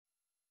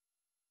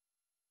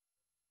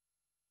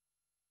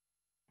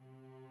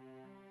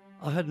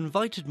I had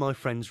invited my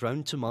friends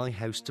round to my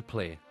house to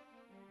play,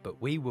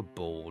 but we were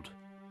bored.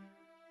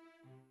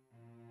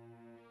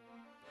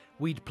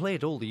 We'd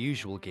played all the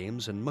usual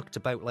games and mucked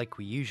about like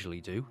we usually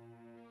do,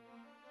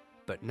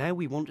 but now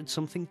we wanted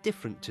something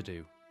different to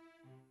do.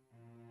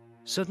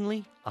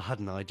 Suddenly, I had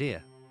an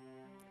idea.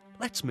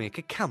 "Let's make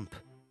a camp,"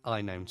 I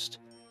announced,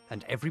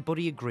 and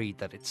everybody agreed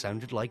that it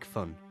sounded like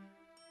fun.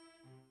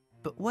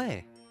 But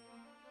where?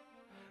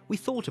 We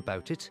thought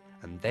about it,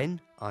 and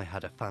then I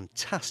had a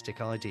fantastic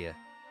idea.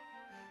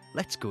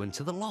 Let's go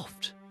into the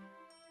loft.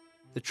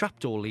 The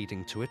trapdoor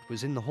leading to it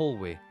was in the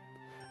hallway,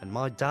 and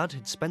my dad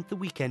had spent the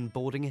weekend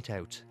boarding it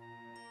out.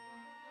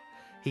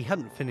 He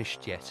hadn't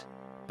finished yet,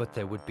 but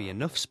there would be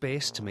enough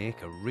space to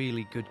make a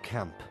really good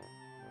camp.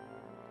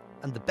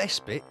 And the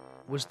best bit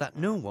was that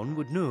no one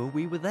would know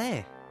we were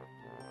there.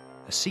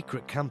 A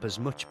secret camp is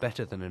much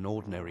better than an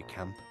ordinary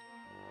camp.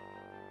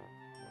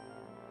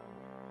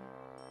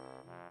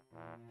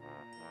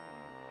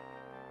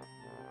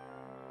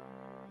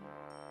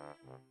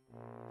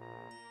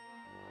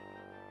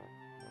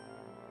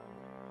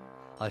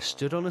 I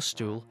stood on a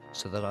stool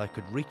so that I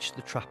could reach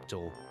the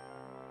trapdoor.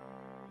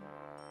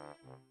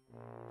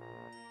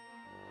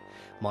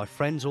 My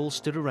friends all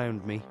stood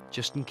around me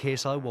just in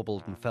case I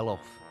wobbled and fell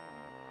off.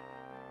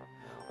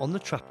 On the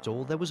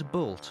trapdoor there was a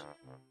bolt.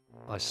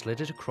 I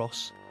slid it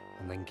across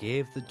and then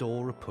gave the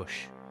door a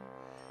push.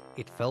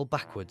 It fell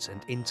backwards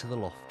and into the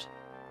loft.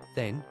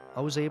 Then I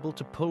was able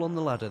to pull on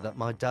the ladder that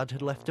my dad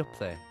had left up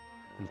there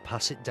and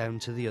pass it down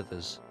to the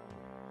others.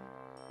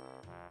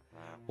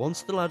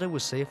 Once the ladder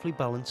was safely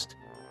balanced,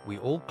 we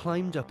all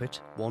climbed up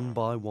it one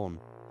by one.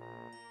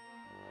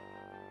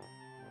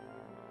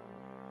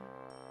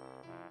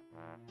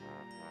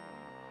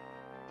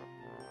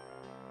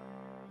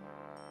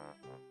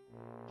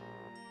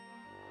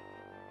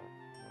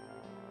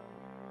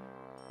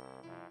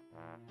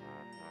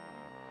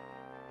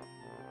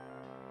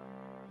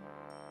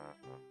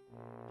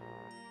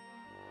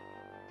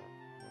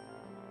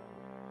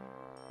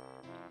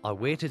 I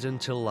waited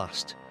until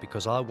last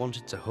because I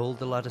wanted to hold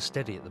the ladder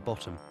steady at the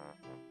bottom.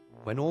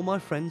 When all my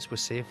friends were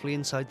safely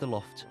inside the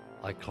loft,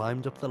 I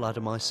climbed up the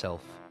ladder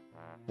myself.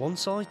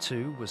 Once I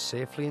too was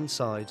safely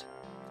inside,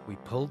 we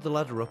pulled the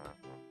ladder up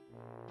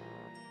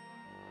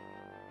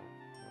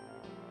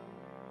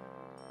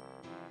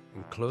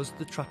and closed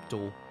the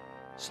trapdoor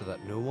so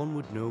that no one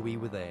would know we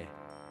were there.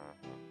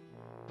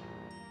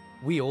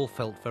 We all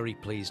felt very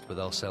pleased with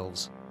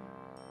ourselves.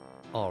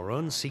 Our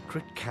own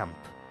secret camp.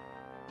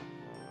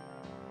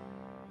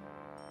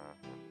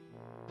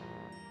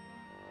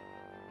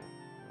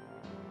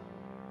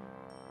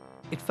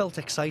 It felt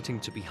exciting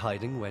to be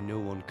hiding where no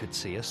one could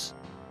see us.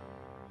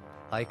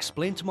 I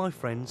explained to my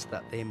friends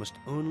that they must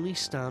only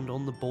stand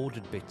on the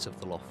boarded bits of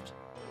the loft.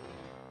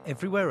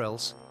 Everywhere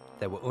else,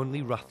 there were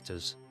only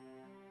rafters.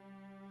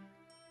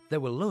 There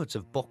were loads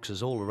of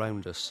boxes all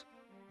around us.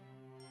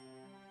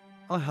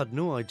 I had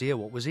no idea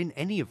what was in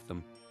any of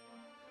them,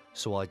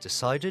 so I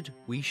decided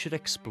we should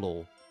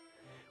explore.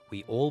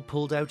 We all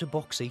pulled out a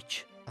box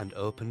each and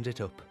opened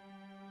it up.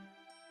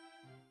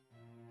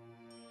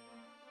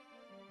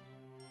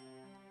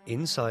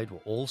 Inside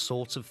were all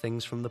sorts of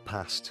things from the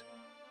past.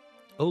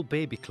 Old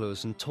baby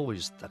clothes and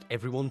toys that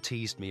everyone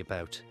teased me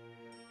about.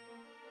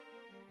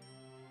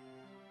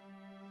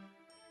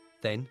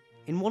 Then,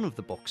 in one of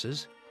the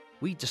boxes,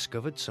 we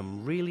discovered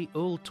some really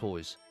old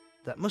toys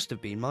that must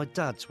have been my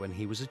dad's when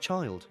he was a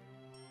child.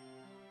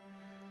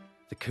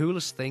 The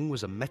coolest thing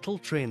was a metal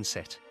train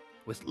set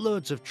with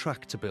loads of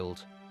track to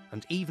build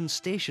and even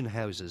station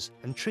houses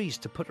and trees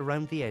to put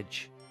around the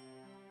edge.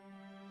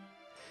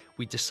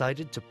 We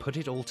decided to put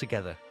it all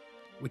together,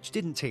 which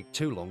didn't take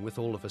too long with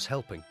all of us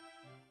helping.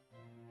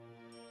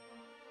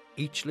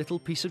 Each little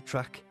piece of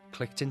track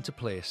clicked into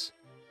place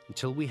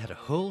until we had a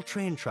whole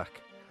train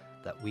track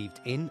that weaved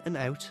in and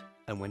out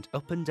and went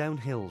up and down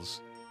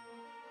hills.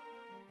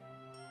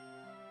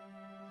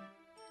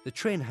 The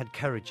train had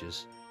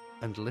carriages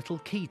and a little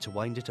key to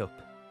wind it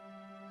up.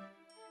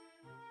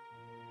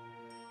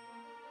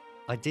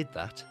 I did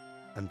that,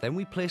 and then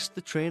we placed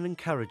the train and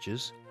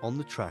carriages on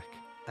the track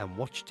and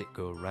watched it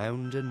go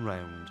round and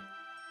round.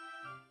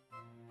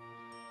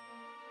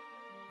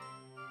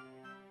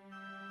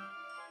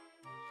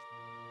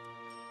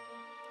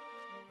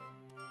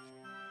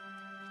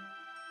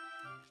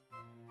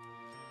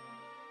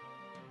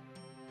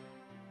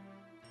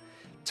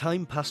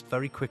 Time passed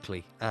very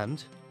quickly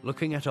and,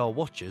 looking at our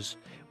watches,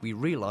 we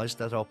realised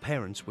that our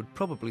parents would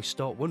probably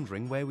start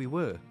wondering where we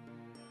were.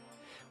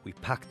 We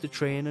packed the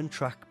train and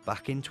track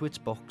back into its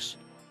box.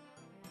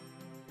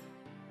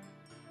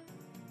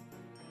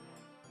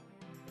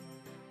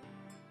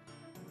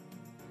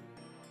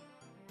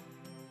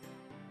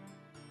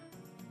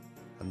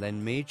 And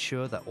then made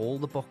sure that all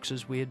the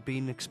boxes we had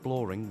been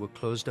exploring were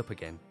closed up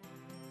again.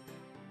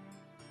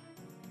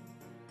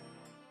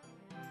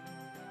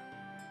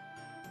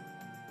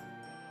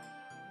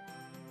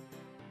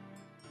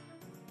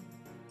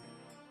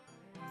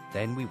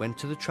 Then we went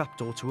to the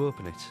trapdoor to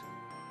open it.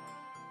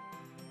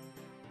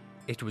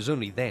 It was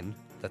only then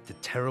that the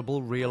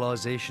terrible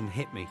realization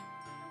hit me.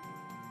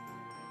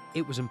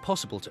 It was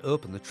impossible to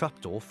open the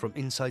trapdoor from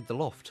inside the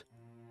loft.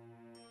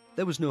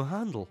 There was no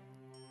handle.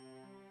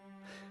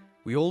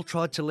 We all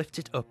tried to lift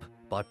it up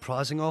by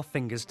prising our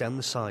fingers down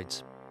the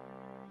sides.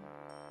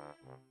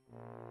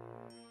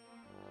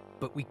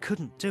 But we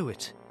couldn't do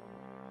it.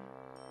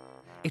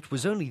 It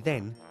was only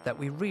then that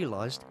we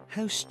realised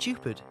how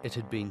stupid it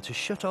had been to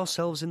shut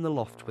ourselves in the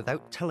loft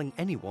without telling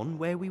anyone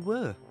where we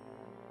were.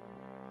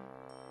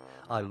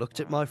 I looked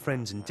at my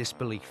friends in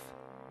disbelief.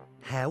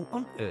 How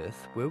on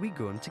earth were we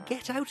going to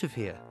get out of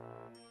here?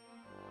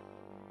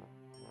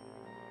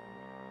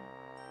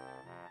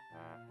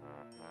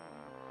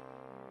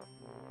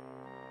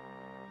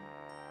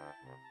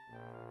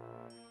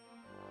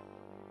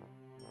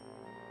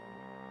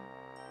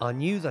 I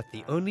knew that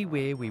the only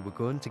way we were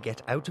going to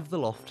get out of the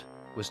loft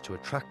was to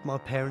attract my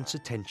parents'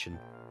 attention,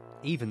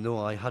 even though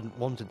I hadn't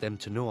wanted them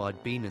to know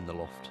I'd been in the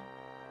loft.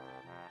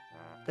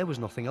 There was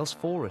nothing else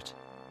for it.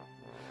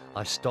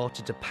 I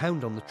started to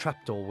pound on the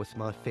trapdoor with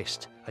my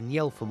fist and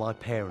yell for my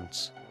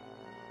parents.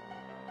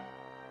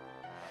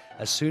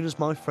 As soon as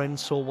my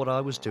friends saw what I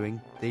was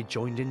doing, they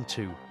joined in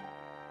too.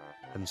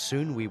 And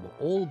soon we were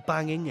all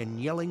banging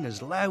and yelling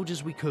as loud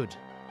as we could.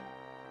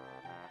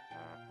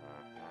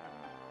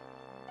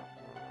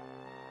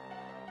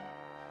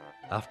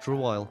 After a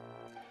while,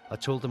 I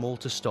told them all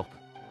to stop,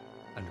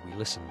 and we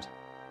listened,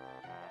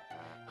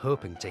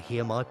 hoping to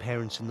hear my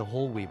parents in the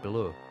hallway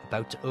below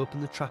about to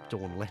open the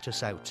trapdoor and let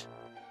us out.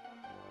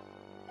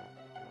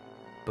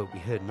 But we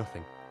heard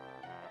nothing.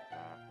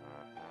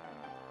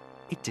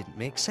 It didn't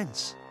make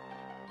sense.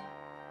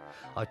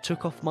 I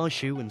took off my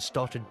shoe and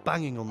started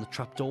banging on the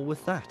trapdoor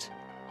with that,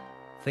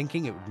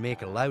 thinking it would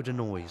make a louder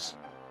noise.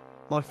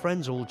 My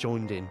friends all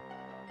joined in.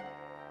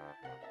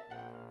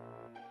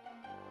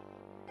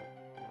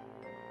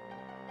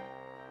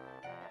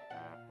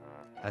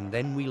 And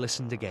then we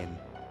listened again.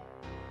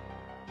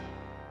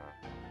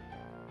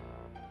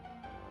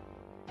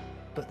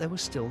 But there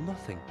was still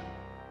nothing.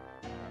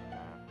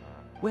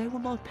 Where were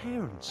my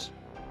parents?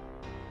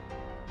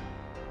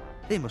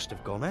 They must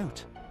have gone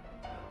out.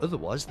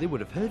 Otherwise, they would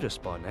have heard us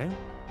by now.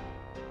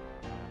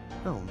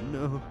 Oh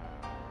no.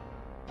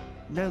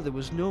 Now there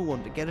was no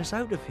one to get us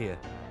out of here.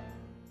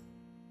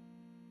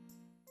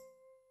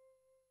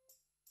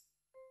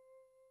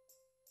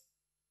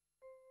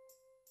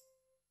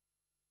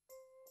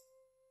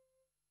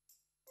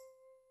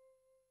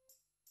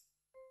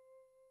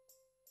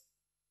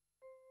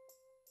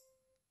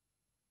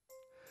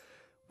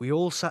 We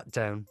all sat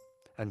down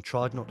and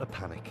tried not to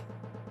panic.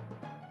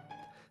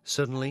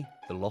 Suddenly,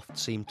 the loft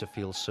seemed to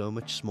feel so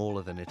much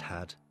smaller than it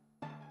had,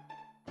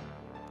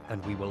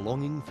 and we were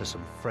longing for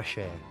some fresh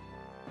air.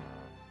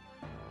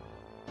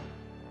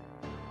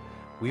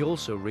 We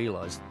also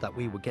realised that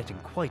we were getting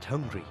quite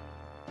hungry.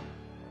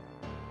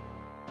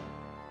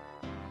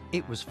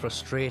 It was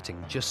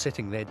frustrating just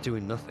sitting there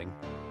doing nothing.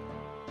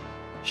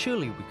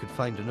 Surely we could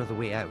find another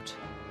way out.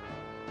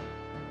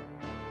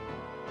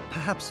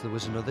 Perhaps there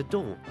was another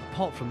door,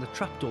 apart from the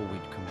trapdoor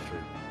we'd come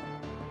through.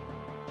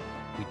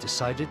 We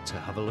decided to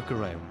have a look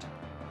around,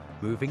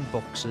 moving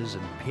boxes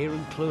and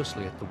peering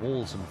closely at the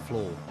walls and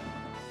floor.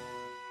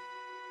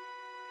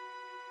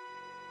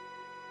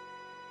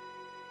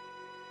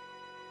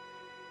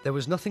 There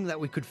was nothing that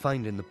we could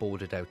find in the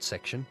boarded out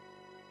section,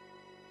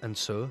 and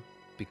so,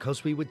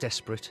 because we were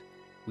desperate,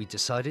 we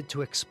decided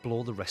to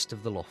explore the rest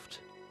of the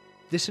loft.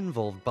 This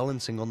involved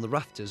balancing on the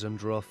rafters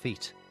under our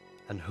feet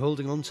and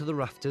holding onto the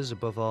rafters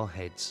above our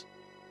heads.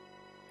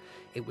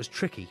 It was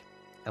tricky,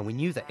 and we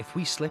knew that if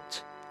we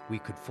slipped, we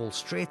could fall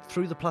straight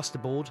through the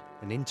plasterboard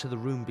and into the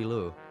room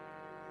below.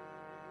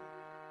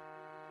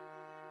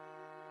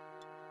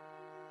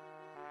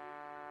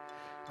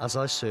 As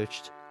I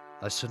searched,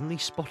 I suddenly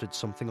spotted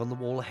something on the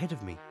wall ahead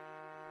of me.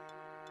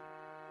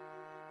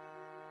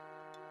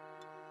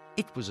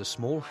 It was a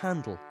small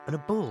handle and a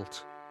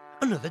bolt.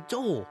 Another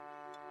door!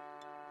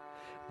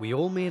 We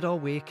all made our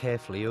way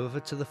carefully over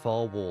to the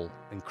far wall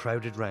and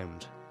crowded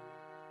round.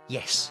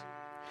 Yes,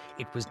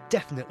 it was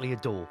definitely a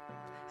door,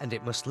 and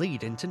it must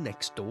lead into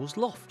next door's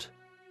loft.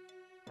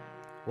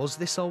 Was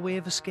this our way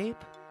of escape?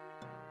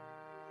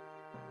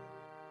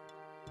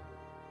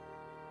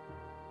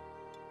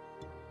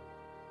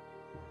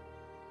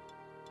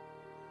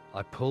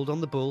 I pulled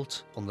on the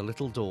bolt on the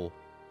little door.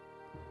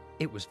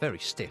 It was very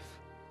stiff.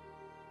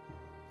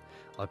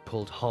 I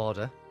pulled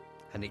harder,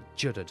 and it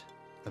juddered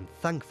and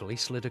thankfully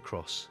slid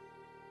across.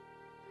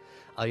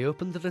 I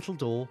opened the little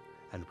door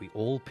and we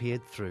all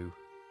peered through.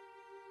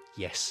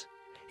 Yes,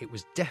 it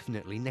was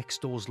definitely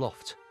next door's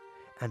loft,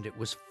 and it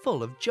was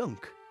full of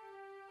junk.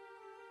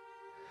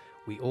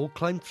 We all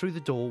climbed through the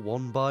door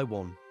one by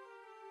one.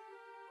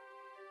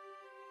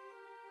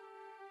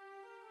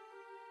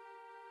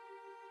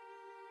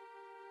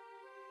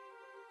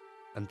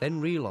 And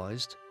then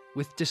realised,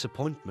 with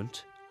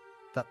disappointment,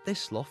 that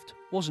this loft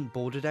wasn't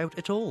boarded out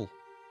at all.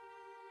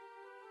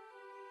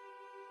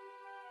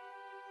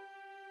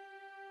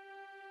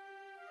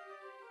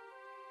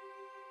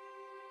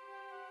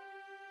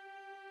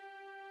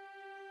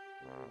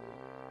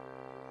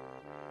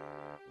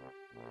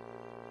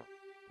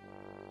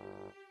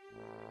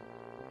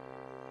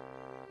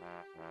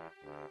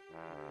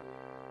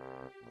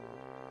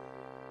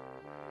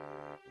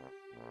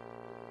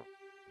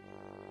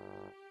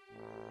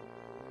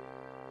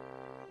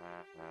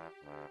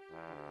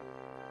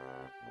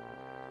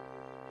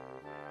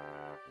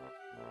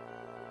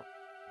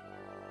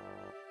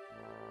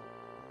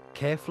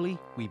 Carefully,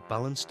 we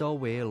balanced our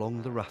way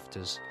along the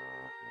rafters.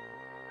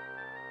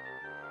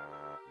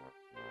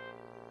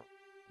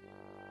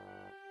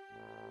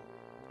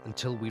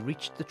 Until we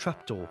reached the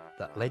trapdoor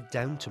that led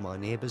down to my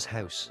neighbour's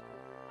house.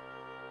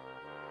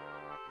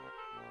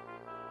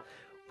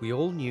 We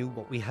all knew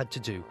what we had to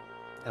do,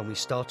 and we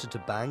started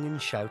to bang and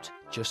shout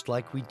just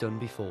like we'd done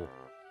before.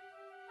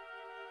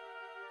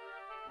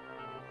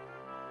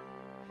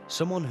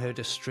 Someone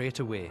heard us straight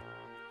away,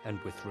 and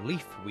with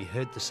relief we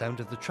heard the sound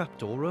of the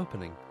trapdoor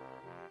opening.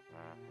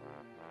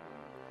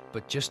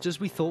 But just as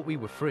we thought we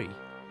were free,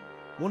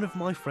 one of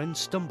my friends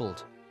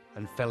stumbled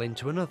and fell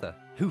into another,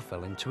 who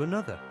fell into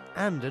another,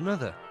 and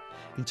another,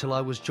 until I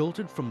was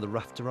jolted from the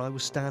rafter I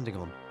was standing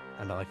on,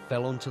 and I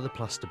fell onto the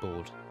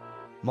plasterboard.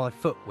 My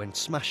foot went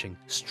smashing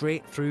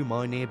straight through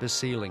my neighbour's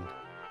ceiling.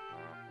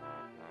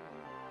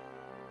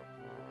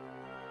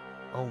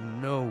 Oh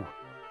no!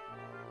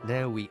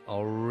 Now we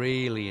are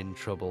really in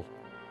trouble.